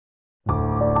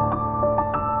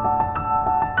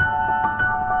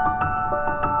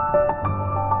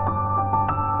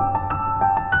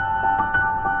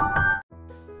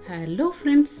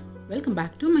friends, welcome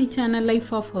back to my channel Life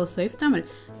of Housewife Tamil.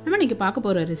 நம்ம இன்னைக்கு பார்க்க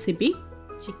போற recipe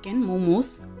chicken momos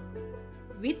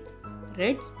with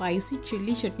red spicy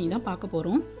chili chutney தான் பார்க்க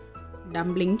போறோம்.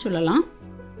 Dumpling சொல்லலாம்.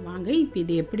 வாங்க இப்போ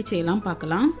இது எப்படி செய்யலாம்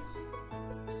பார்க்கலாம்.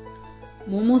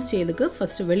 மோமோஸ் செய்யதுக்கு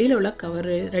ஃபர்ஸ்ட் வெளியில உள்ள கவர்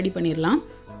ரெடி பண்ணிரலாம்.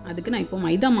 அதுக்கு நான் இப்போ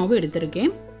மைதா மாவு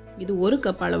எடுத்துர்க்கேன். இது 1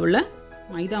 கப் அளவுள்ள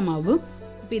மைதா மாவு.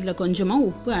 இப்போ இதல கொஞ்சமா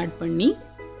உப்பு ஆட் பண்ணி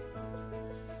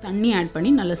தண்ணி ஆட் பண்ணி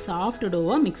நல்ல சாஃப்ட்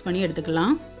டோவா mix பண்ணி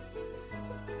எடுத்துக்கலாம்.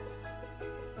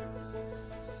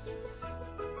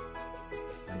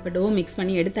 இப்போ டோ mix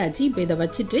பண்ணி எடுத்தாச்சு. இப்போ இத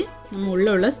வச்சிட்டு நம்ம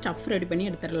உள்ள ஸ்டஃப் ரெடி பண்ணி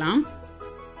எடுத்துறலாம்.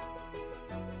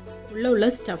 உள்ள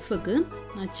ஸ்டஃப்க்கு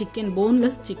நான்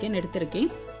boneless chicken எடுத்துர்க்கேன்.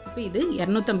 இப்போ இது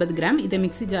 250 கிராம். இத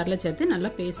மிக்ஸி ஜார்ல சேர்த்து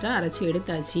நல்லா பேஸ்டா அரைச்சு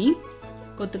எடுத்தாச்சு.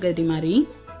 கொத்துக்கறி மாதிரி.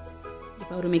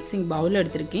 இப்போ ஒரு மிக்சிங் பவுல்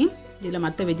எடுத்துர்க்கேன். இதல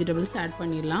மத்த வெஜிடபிள்ஸ் ஆட்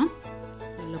பண்ணிரலாம்.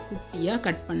 நல்ல குட்டியா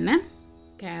கட் பண்ண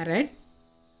கேரட்,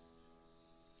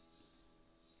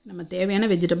 நம்ம தேவையான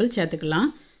வெஜிடபிள் சேர்த்துக்கலாம்.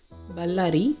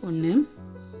 பல்லாரி 1,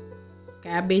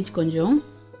 கேபேஜ் கொஞ்சம்,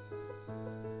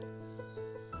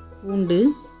 பூண்டு,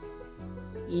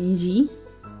 இஞ்சி,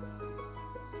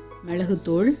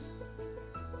 மிளகுத்தூள்,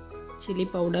 சில்லி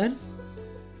பவுடர்,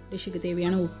 டிஷ்ஷுக்கு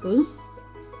தேவையான உப்பு,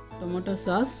 டொமேட்டோ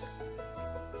சாஸ்,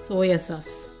 சோயா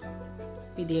சாஸ்.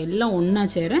 இது எல்லாம் ஒண்ணா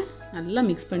சேர நல்லா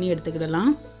mix பண்ணி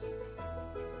எடுத்துக்கிடலாம்.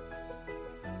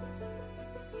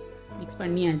 mix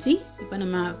பண்ணியாச்சு. இப்போ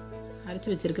நம்ம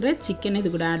அரைச்சு வச்சிருக்கிற chicken இது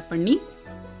கூட ஆட் பண்ணி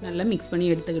நல்லா mix பண்ணி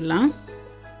எடுத்துக்கிடலாம்.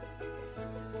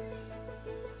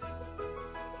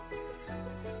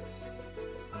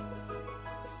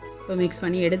 இப்போ mix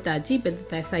பண்ணி எடுத்தாச்சு.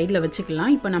 இப்போ சைடுல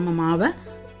வச்சுக்கலாம். இப்போ நம்ம மாவை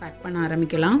பேக் பண்ண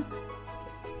ஆரம்பிக்கலாம்.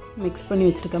 mix பண்ணி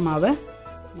வச்சிருக்க மாவை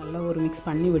நல்லா ஒரு mix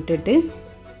பண்ணி விட்டுட்டு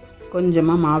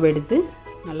கொஞ்சமா மாவு எடுத்து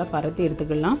நல்லா பரத்தி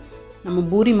எடுத்துக்கலாம். நம்ம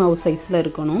பூரி மாவு சைஸ்ல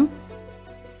இருக்கணும்.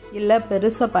 இல்ல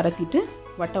பெருசா பரத்திட்டு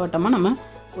வட்ட வட்டமா நம்ம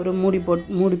ஒரு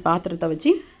மூடி பாத்திரத்தை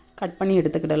வச்சு கட் பண்ணி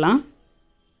எடுத்துக்கிடலாம்.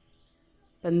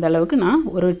 இந்த அளவுக்கு நான்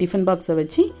ஒரு டிஃபன் பாக்ஸை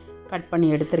வச்சு கட் பண்ணி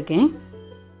எடுத்துர்க்கேன்.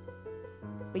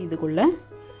 இப்போ இதுக்குள்ள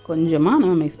கொஞ்சமா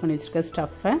நம்ம mix பண்ணி வச்சிருக்க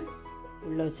ஸ்டஃப்பை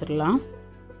உள்ள வச்சிரலாம்.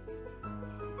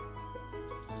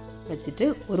 வச்சிட்டு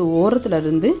ஒரு ஓரத்துல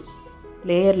இருந்து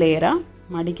லேயரா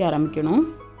மடிக்க ஆரம்பிக்கணும்.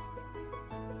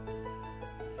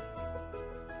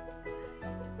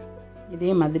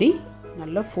 இதே மாதிரி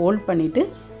நல்லா ஃபோல்ட் பண்ணிட்டு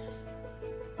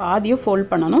பாதியை ஃபோல்ட்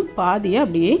பண்ணனும், பாதியை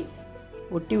அப்படியே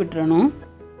ஒட்டி விட்டுறணும்.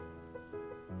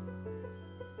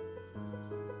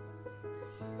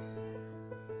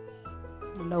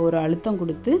 நல்லா ஒரு அழுத்தம்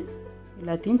கொடுத்து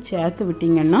எல்லாத்தையும் சேர்த்து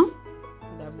விட்டீங்கன்னா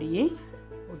அது அப்படியே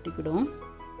ஒட்டிக்கிடும்.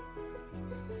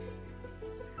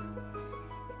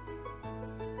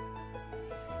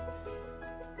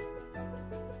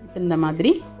 இந்த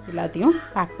மாதிரி எல்லாத்தையும்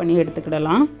பேக் பண்ணி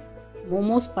எடுத்துக்கிடலாம்.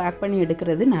 மோமோஸ் பேக் பண்ணி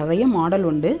எடுக்கிறது நிறைய மாடல்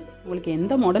உண்டு. உங்களுக்கு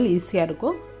எந்த மாடல் ஈஸியா இருக்கோ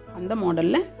அந்த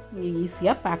மாடல்ல நீங்க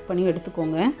ஈஸியா பேக் பண்ணி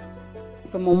எடுத்துக்கோங்க.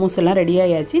 இப்போ மோமோஸ் எல்லாம் ரெடி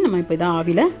ஆயாச்சு. நம்ம இப்போ இத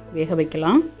ஆவில வேக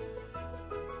வைக்கலாம்.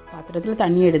 பாத்திரத்துல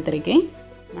தண்ணி எடுத்துர்க்கேன்.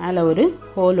 மேலே ஒரு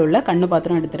ஹோல் உள்ள கண்ணு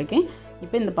பாத்திரம் எடுத்துர்க்கேன்.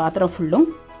 இப்போ இந்த பாத்திரம் ஃபுல்லும்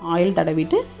ஆயில்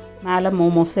தடவிட்டு மேலே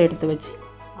மோமோஸ் எடுத்து வச்சு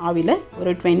ஆவில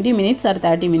ஒரு 20 minutes or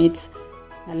 30 minutes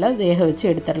நல்லா வேக வச்சு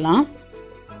எடுத்துறலாம்.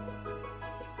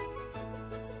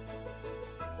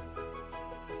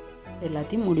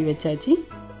 எல்லாத்தையும் மூடி வச்சாச்சு.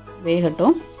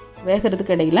 வேகட்டும்.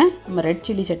 வேகிறதுக்கு இடையில நம்ம ரெட்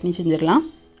சில்லி சட்னி செஞ்சிரலாம்.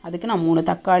 அதுக்கு நான் 3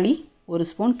 தக்காளி, 1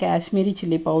 ஸ்பூன் காஷ்மீரி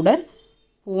சில்லி பவுடர்,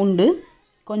 பூண்டு,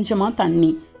 கொஞ்சமா தண்ணி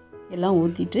எல்லாம்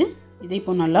ஊத்திட்டு இதை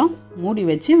இப்போ நல்லா மூடி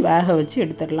வச்சு வேக வச்சு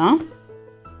எடுத்துறலாம்.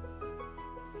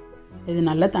 இது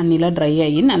நல்லா தண்ணில ட்ரை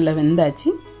ஆகி நல்லா வெந்தாச்சு.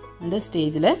 இந்த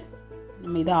ஸ்டேஜ்ல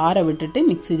நம்ம இத ஆற விட்டுட்டு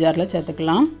மிக்ஸி ஜார்ல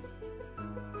சேர்த்துக்கலாம்.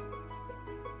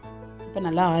 இப்போ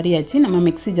நல்லா ஆறியாச்சு. நம்ம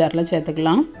மிக்ஸி ஜார்ல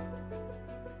சேர்த்துக்கலாம்.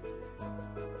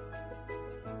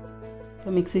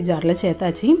 இப்போ மிக்ஸி ஜார்ல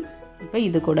சேர்த்தாச்சு. இப்போ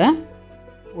இது கூட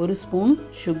 1 ஸ்பூன்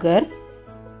சுகர்,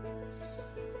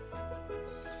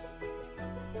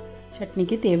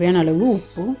 சட்னிக்கு தேவையான அளவு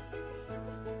உப்பு.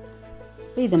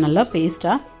 இப்போ இத நல்லா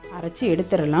பேஸ்டா அரைச்சு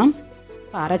எடுத்துறலாம்.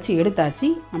 இப்போ அரைச்சு எடுத்தாச்சு.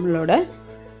 நம்மளோட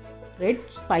red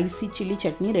spicy chilli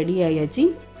chutney ready ஆயாச்சு.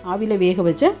 ஆவில வேக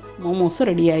வச்ச மோமோஸ்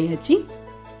ரெடி ஆயாச்சு.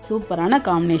 சூப்பரான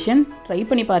காம்பினேஷன். ட்ரை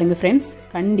பண்ணி பாருங்க फ्रेंड्स.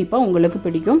 கண்டிப்பா உங்களுக்கு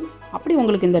பிடிக்கும். அப்படி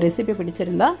உங்களுக்கு இந்த ரெசிபி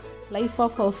பிடிச்சிருந்தா லைஃப்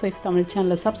ஆஃப் ஹவுஸ்வைஃப் தமிழ்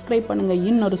சேனலை சப்ஸ்கிரைப் பண்ணுங்க.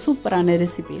 இன்னொரு சூப்பரான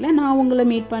ரெசிபியில் நான் உங்களை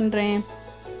மீட் பண்ணுறேன்.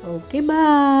 ஓகே,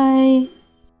 பாய்.